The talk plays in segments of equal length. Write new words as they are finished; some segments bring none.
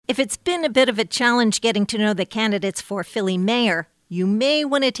If it's been a bit of a challenge getting to know the candidates for Philly mayor, you may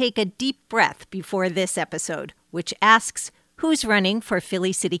want to take a deep breath before this episode, which asks, who's running for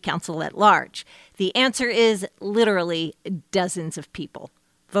Philly City Council at large? The answer is literally dozens of people.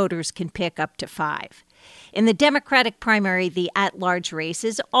 Voters can pick up to 5. In the Democratic primary, the at-large race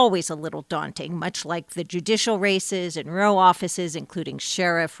is always a little daunting, much like the judicial races and row offices, including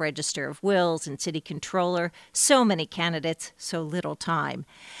sheriff, register of wills, and city controller. So many candidates, so little time.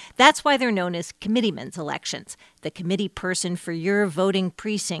 That's why they're known as committeemen's elections. The committee person for your voting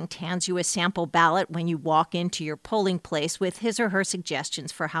precinct hands you a sample ballot when you walk into your polling place with his or her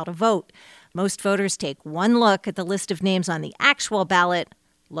suggestions for how to vote. Most voters take one look at the list of names on the actual ballot,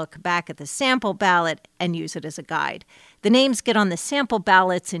 look back at the sample ballot, and use it as a guide. The names get on the sample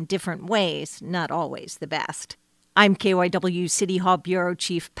ballots in different ways, not always the best. I'm KYW City Hall Bureau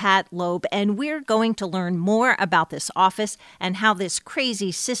Chief Pat Loeb, and we're going to learn more about this office and how this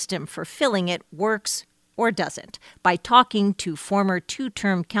crazy system for filling it works or doesn't by talking to former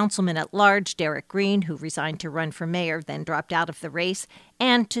 2-term councilman at large Derek Green, who resigned to run for mayor, then dropped out of the race,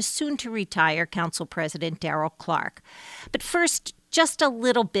 and to soon-to-retire Council President Darrell Clarke. But first, just a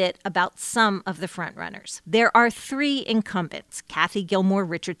little bit about some of the frontrunners. There are 3 incumbents. Kathy Gilmore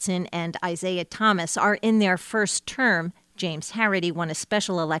Richardson and Isaiah Thomas are in their first term. James Harrity won a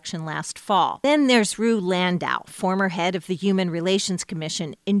special election last fall. Then there's Rue Landau, former head of the Human Relations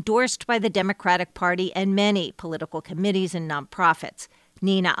Commission, endorsed by the Democratic Party and many political committees and nonprofits.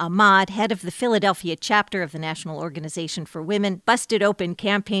 Nina Ahmad, head of the Philadelphia chapter of the National Organization for Women, busted open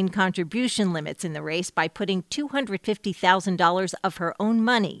campaign contribution limits in the race by putting $250,000 of her own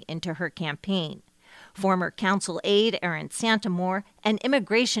money into her campaign. Former council aide Erin Santamore and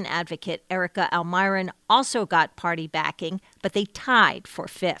immigration advocate Erica Almiron also got party backing, but they tied for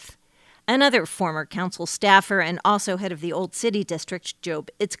 5th. Another former council staffer and also head of the Old City District, Job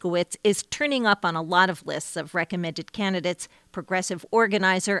Itzkowitz, is turning up on a lot of lists of recommended candidates. Progressive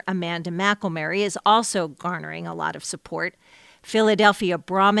organizer Amanda McElmary is also garnering a lot of support. Philadelphia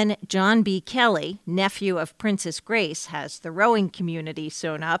Brahmin John B. Kelly, nephew of Princess Grace, has the rowing community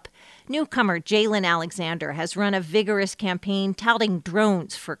sewn up. Newcomer Jalen Alexander has run a vigorous campaign touting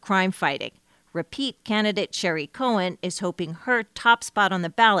drones for crime fighting. Repeat candidate Sherry Cohen is hoping her top spot on the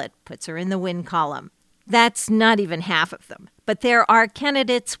ballot puts her in the win column. That's not even half of them. But there are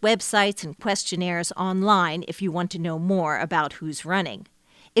candidates, websites, and questionnaires online if you want to know more about who's running.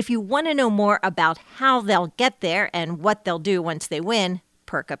 If you want to know more about how they'll get there and what they'll do once they win,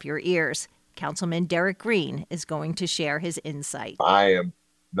 perk up your ears. Councilman Derek Green is going to share his insight. I am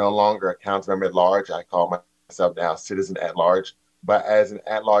no longer a council member at large. I call myself now citizen at large. But as an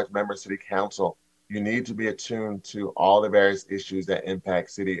at-large member of City Council, you need to be attuned to all the various issues that impact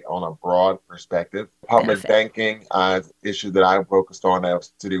city on a broad perspective. Public banking issue that I focused on that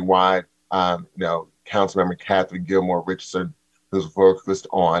was citywide. Councilmember Kathy Gilmore Richardson, who's focused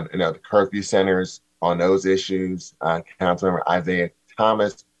on the curfew centers, on those issues. Councilmember Isaiah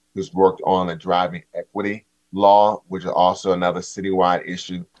Thomas, who's worked on the driving equity law, which is also another citywide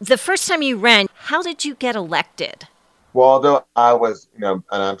issue. The first time you ran, how did you get elected? Well, although I was, and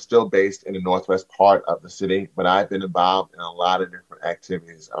I'm still based in the northwest part of the city, but I've been involved in a lot of different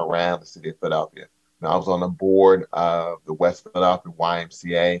activities around the city of Philadelphia. I was on the board of the West Philadelphia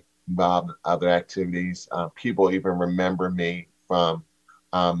YMCA, involved in other activities. People even remember me from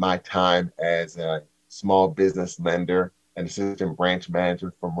my time as a small business lender and assistant branch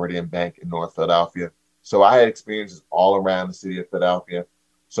manager for Meridian Bank in North Philadelphia. So I had experiences all around the city of Philadelphia.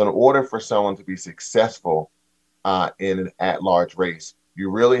 So in order for someone to be successful in an at-large race, you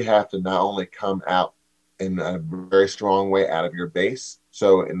really have to not only come out in a very strong way out of your base.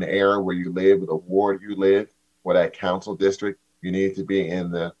 So in the area where you live, the ward you live, or that council district, you need to be in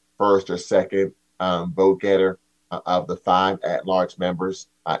the first or second vote getter of the 5 at-large members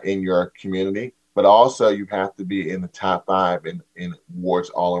in your community. But also you have to be in the top 5 in wards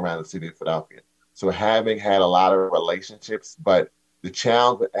all around the city of Philadelphia. So having had a lot of relationships, but the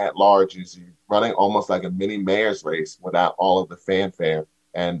challenge at large is you're running almost like a mini mayor's race without all of the fanfare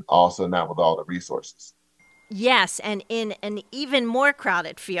and also not with all the resources. Yes, and in an even more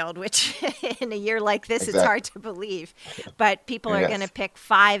crowded field, which in a year like this, It's hard to believe. But people are going to pick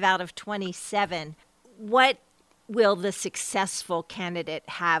 5 out of 27. What will the successful candidate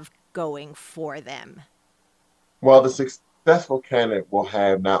have going for them? Well, the successful candidate will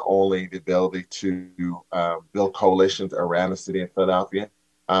have not only the ability to build coalitions around the city of Philadelphia,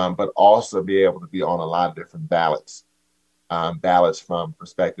 but also be able to be on a lot of different ballots. Ballots from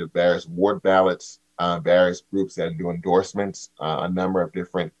perspective, various ward ballots, various groups that do endorsements, a number of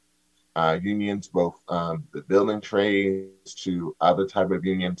different unions, both the building trades to other type of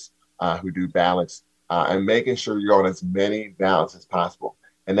unions who do ballots, and making sure you're on as many ballots as possible.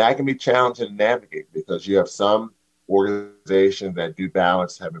 And that can be challenging to navigate because you have some organizations that do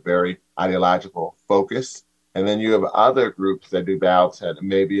ballots have a very ideological focus, and then you have other groups that do ballots that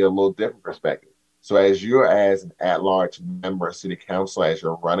maybe a little different perspective. So as you're as an at-large member of city council, as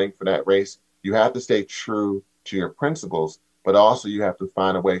you're running for that race, you have to stay true to your principles, but also you have to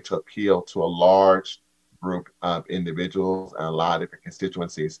find a way to appeal to a large group of individuals and a lot of different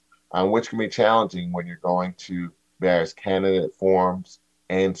constituencies, which can be challenging when you're going to various candidate forums,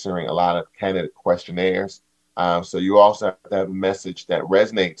 answering a lot of candidate questionnaires. So you also have to have a message that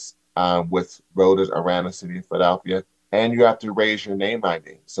resonates with voters around the city of Philadelphia. And you have to raise your name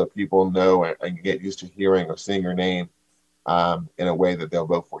ID so people know and get used to hearing or seeing your name in a way that they'll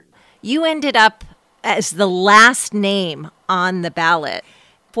vote for you. You ended up as the last name on the ballot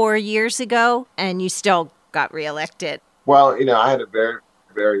 4 years ago, and you still got reelected. Well, I had a very,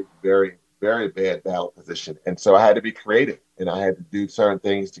 very, very, very bad ballot position. And so I had to be creative, and I had to do certain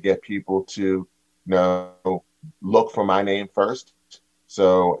things to get people to, look for my name first.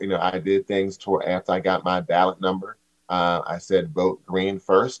 So, I did things after I got my ballot number. I said, vote green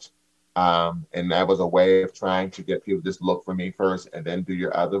first. And that was a way of trying to get people to just look for me first and then do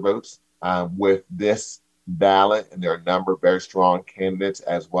your other votes. With this ballot, and there are a number of very strong candidates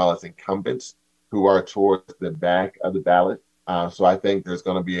as well as incumbents who are towards the back of the ballot. So I think there's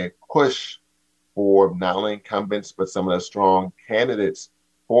going to be a push for not only incumbents, but some of the strong candidates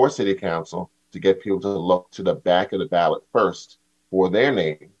for city council to get people to look to the back of the ballot first for their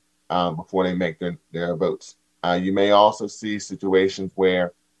name before they make their votes. You may also see situations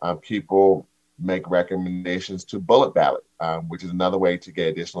where people make recommendations to bullet ballot, which is another way to get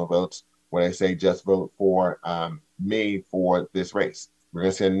additional votes, where they say just vote for me for this race. We're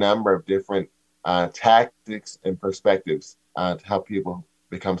going to see a number of different tactics and perspectives to help people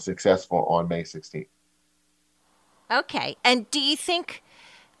become successful on May 16th. Okay. And do you think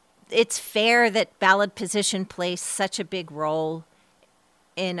it's fair that ballot position plays such a big role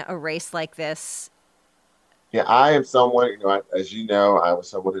in a race like this? Yeah, I am someone, as you know, I was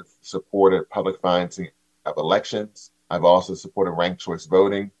someone who supported public financing of elections. I've also supported ranked choice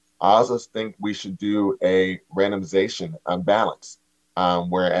voting. I also think we should do a randomization on ballots.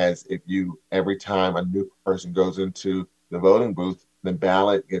 Whereas every time a new person goes into the voting booth, the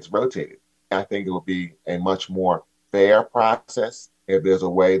ballot gets rotated. I think it will be a much more fair process if there's a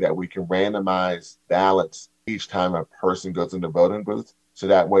way that we can randomize ballots each time a person goes into the voting booth. So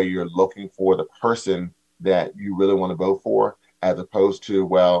that way you're looking for the person that you really want to vote for, as opposed to,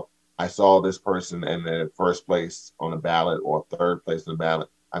 well, I saw this person in the first place on the ballot or third place on the ballot,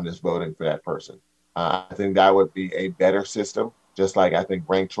 I'm just voting for that person. I think that would be a better system, just like I think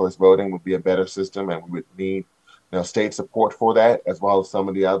ranked choice voting would be a better system, and we would need state support for that, as well as some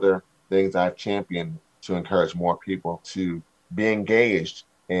of the other things I've championed to encourage more people to be engaged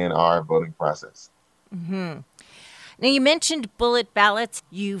in our voting process. Mm-hmm. Now, you mentioned bullet ballots.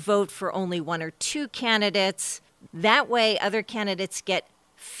 You vote for only one or two candidates. That way, other candidates get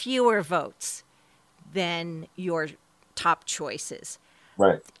fewer votes than your top choices.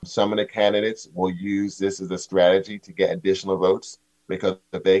 Right. Some of the candidates will use this as a strategy to get additional votes, because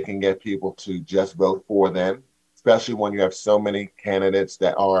if they can get people to just vote for them, especially when you have so many candidates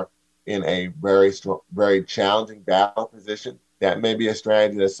that are in a very strong, very challenging ballot position, that may be a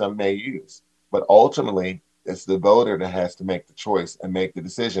strategy that some may use. But ultimately, it's the voter that has to make the choice and make the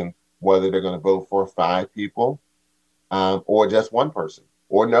decision whether they're going to vote for 5 people or just one person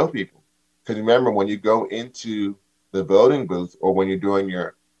or no people. Because remember, when you go into the voting booth or when you're doing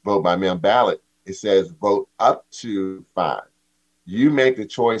your vote by mail ballot, it says vote up to 5. You make the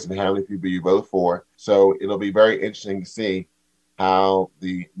choice in how many people you vote for. So it'll be very interesting to see how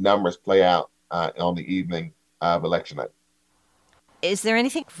the numbers play out on the evening of election night. Is there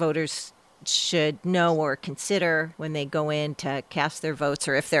anything voters should know or consider when they go in to cast their votes,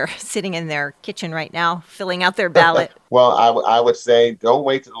 or if they're sitting in their kitchen right now filling out their ballot? Well, I would say don't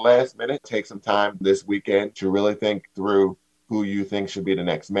wait to the last minute. Take some time this weekend to really think through who you think should be the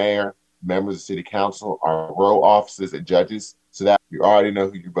next mayor, members of city council, our row officers and judges, so that you already know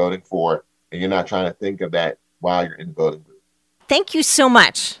who you're voting for and you're not trying to think of that while you're in the voting booth. Thank you so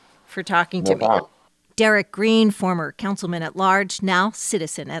much for talking to me. No problem. Derek Green, former councilman at large, now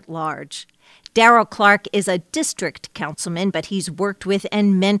citizen at large. Darrell Clarke is a district councilman, but he's worked with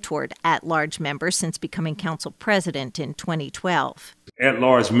and mentored at-large members since becoming council president in 2012.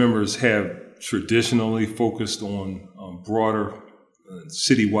 At-large members have traditionally focused on broader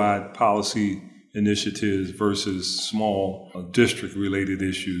citywide policy initiatives versus small district-related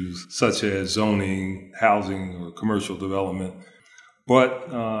issues such as zoning, housing, or commercial development. But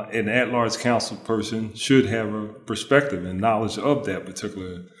an at-large council person should have a perspective and knowledge of that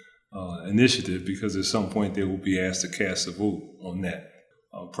particular initiative, because at some point they will be asked to cast a vote on that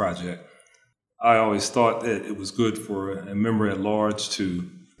project. I always thought that it was good for a member at large to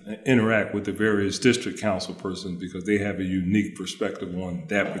interact with the various district council persons because they have a unique perspective on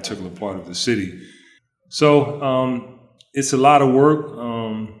that particular part of the city. So it's a lot of work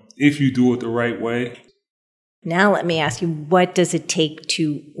if you do it the right way. Now let me ask you, what does it take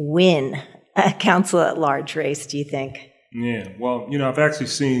to win a council at large race, do you think? Yeah, well, I've actually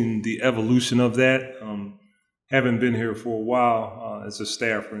seen the evolution of that. Having been here for a while as a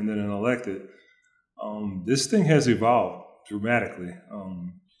staffer and then an elected, this thing has evolved dramatically.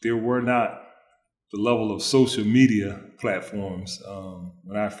 There were not the level of social media platforms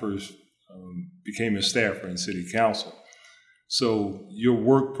when I first became a staffer in city council. So your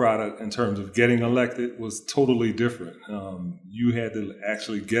work product in terms of getting elected was totally different. You had to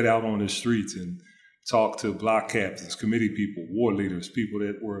actually get out on the streets and talk to block captains, committee people, ward leaders, people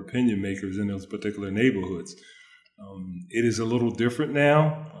that were opinion makers in those particular neighborhoods. It is a little different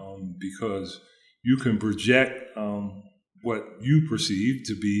now because you can project what you perceive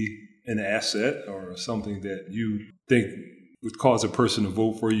to be an asset or something that you think would cause a person to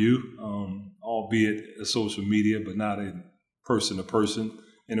vote for you, albeit a social media, but not a person-to-person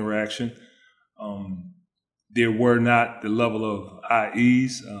interaction. There were not the level of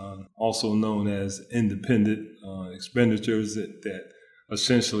IEs, also known as independent expenditures that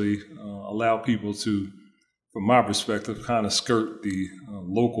essentially allow people to, from my perspective, kind of skirt the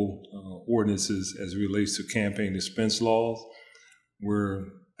local ordinances as it relates to campaign expense laws, where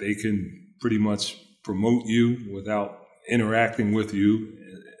they can pretty much promote you without interacting with you,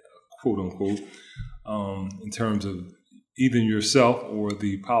 quote unquote, in terms of either yourself or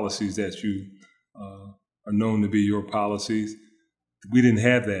the policies that you are known to be your policies. We didn't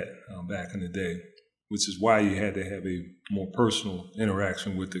have that back in the day, which is why you had to have a more personal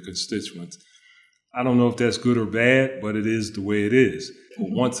interaction with the constituents. I don't know if that's good or bad, but it is the way it is.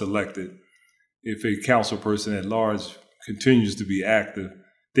 But once elected, if a council person at large continues to be active,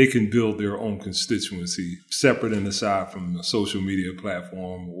 they can build their own constituency separate and aside from a social media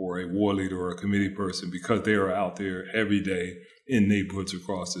platform or a ward leader or a committee person, because they are out there every day in neighborhoods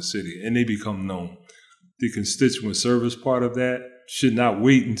across the city and they become known. The constituent service part of that should not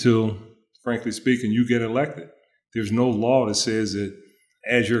wait until, frankly speaking, you get elected. There's no law that says that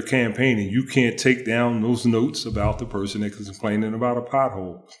as you're campaigning, you can't take down those notes about the person that's complaining about a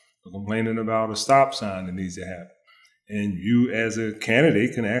pothole or complaining about a stop sign that needs to happen. And you, as a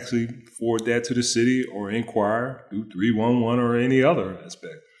candidate, can actually forward that to the city or inquire through 311 or any other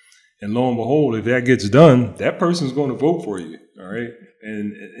aspect. And lo and behold, if that gets done, that person's going to vote for you, all right?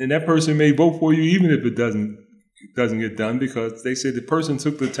 And that person may vote for you even if it doesn't get done, because they say the person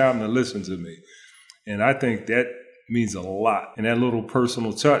took the time to listen to me. And I think that means a lot. And that little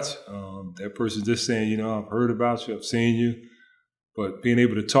personal touch, that person just saying, I've heard about you, I've seen you, but being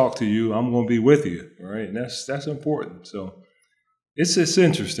able to talk to you, I'm going to be with you, all right? And that's important. So it's just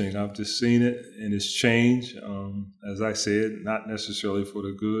interesting. I've just seen it, and it's changed. As I said, not necessarily for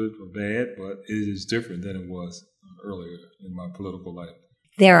the good or bad, but it is different than it was earlier in my political life.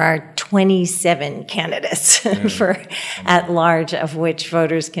 There are 27 candidates for at large, of which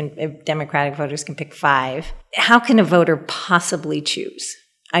Democratic voters can pick 5. How can a voter possibly choose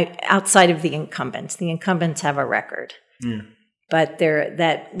outside of the incumbents? The incumbents have a record. Yeah. But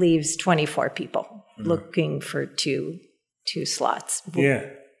that leaves 24 people looking for two slots. Yeah.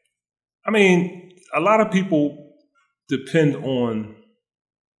 I mean, a lot of people depend on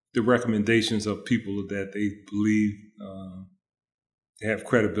the recommendations of people that they believe have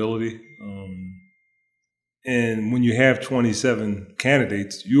credibility. And when you have 27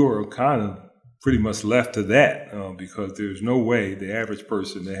 candidates, you are kind of pretty much left to that because there's no way the average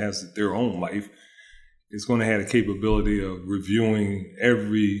person that has their own life is going to have the capability of reviewing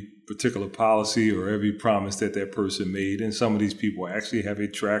every particular policy or every promise that person made. And some of these people actually have a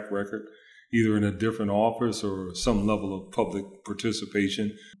track record, either in a different office or some level of public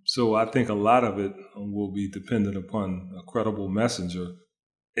participation. So I think a lot of it will be dependent upon a credible messenger.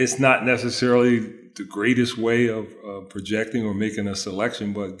 It's not necessarily the greatest way of projecting or making a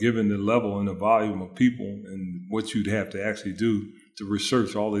selection, but given the level and the volume of people and what you'd have to actually do to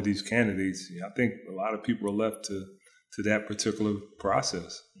research all of these candidates, I think a lot of people are left to that particular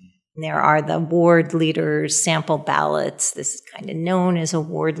process. There are the ward leaders, sample ballots. This is kind of known as a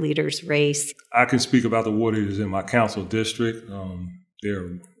ward leaders race. I can speak about the ward leaders in my council district.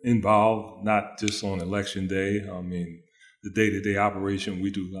 They're involved not just on election day. I mean, the day-to-day operation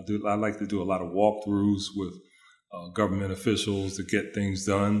I like to do a lot of walkthroughs with government officials to get things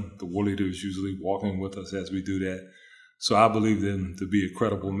done. The war leader is usually walking with us as we do that. So I believe them to be a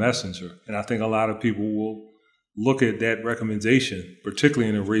credible messenger. And I think a lot of people will look at that recommendation, particularly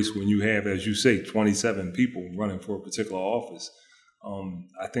in a race when you have, as you say, 27 people running for a particular office.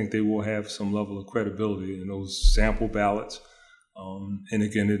 I think they will have some level of credibility in those sample ballots. And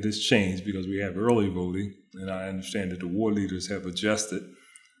again, it has changed because we have early voting, and I understand that the war leaders have adjusted.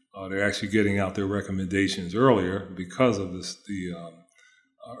 They're actually getting out their recommendations earlier because of the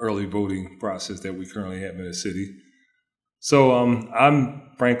early voting process that we currently have in the city. So I'm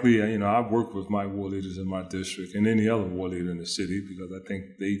frankly, I've worked with my war leaders in my district and any other war leader in the city because I think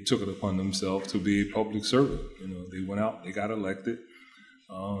they took it upon themselves to be a public servant. They went out, they got elected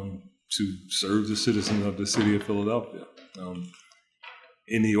to serve the citizens of the city of Philadelphia.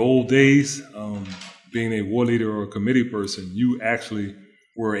 In the old days, being a war leader or a committee person, you actually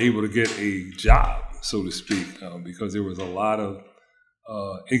were able to get a job, so to speak, because there was a lot of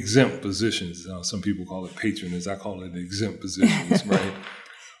exempt positions. Some people call it patronage. I call it exempt positions, right?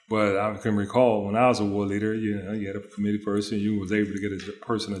 But I can recall when I was a war leader, you had a committee person, you was able to get a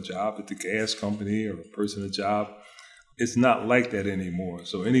person a job at the gas company or a person a job. It's not like that anymore.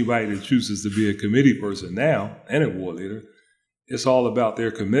 So anybody that chooses to be a committee person now and a war leader, it's all about their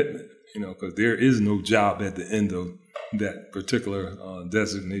commitment, because there is no job at the end of that particular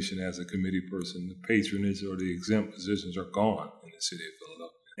designation as a committee person. The patronage or the exempt positions are gone in the city of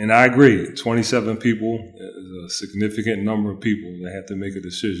Philadelphia. And I agree, 27 people is a significant number of people that have to make a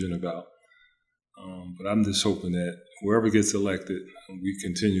decision about. But I'm just hoping that whoever gets elected, we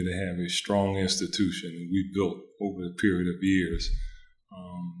continue to have a strong institution we built over a period of years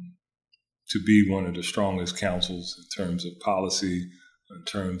to be one of the strongest councils in terms of policy, in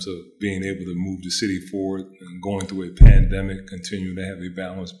terms of being able to move the city forward and going through a pandemic, continue to have a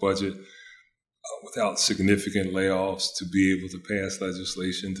balanced budget without significant layoffs, to be able to pass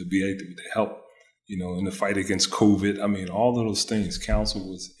legislation, to be able to help, in the fight against COVID. I mean, all of those things council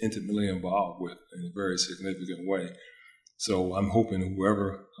was intimately involved with in a very significant way. So I'm hoping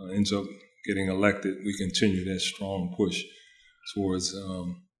whoever ends up getting elected, we continue that strong push towards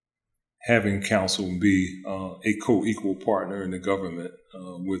having council be a co-equal partner in the government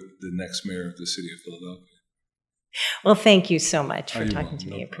with the next mayor of the city of Philadelphia. Well, thank you so much for talking to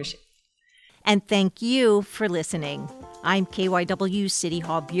me. I appreciate it. And thank you for listening. I'm KYW City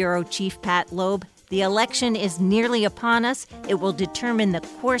Hall Bureau Chief Pat Loeb. The election is nearly upon us. It will determine the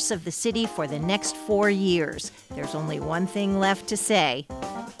course of the city for the next 4 years. There's only one thing left to say: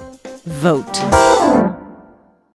 vote.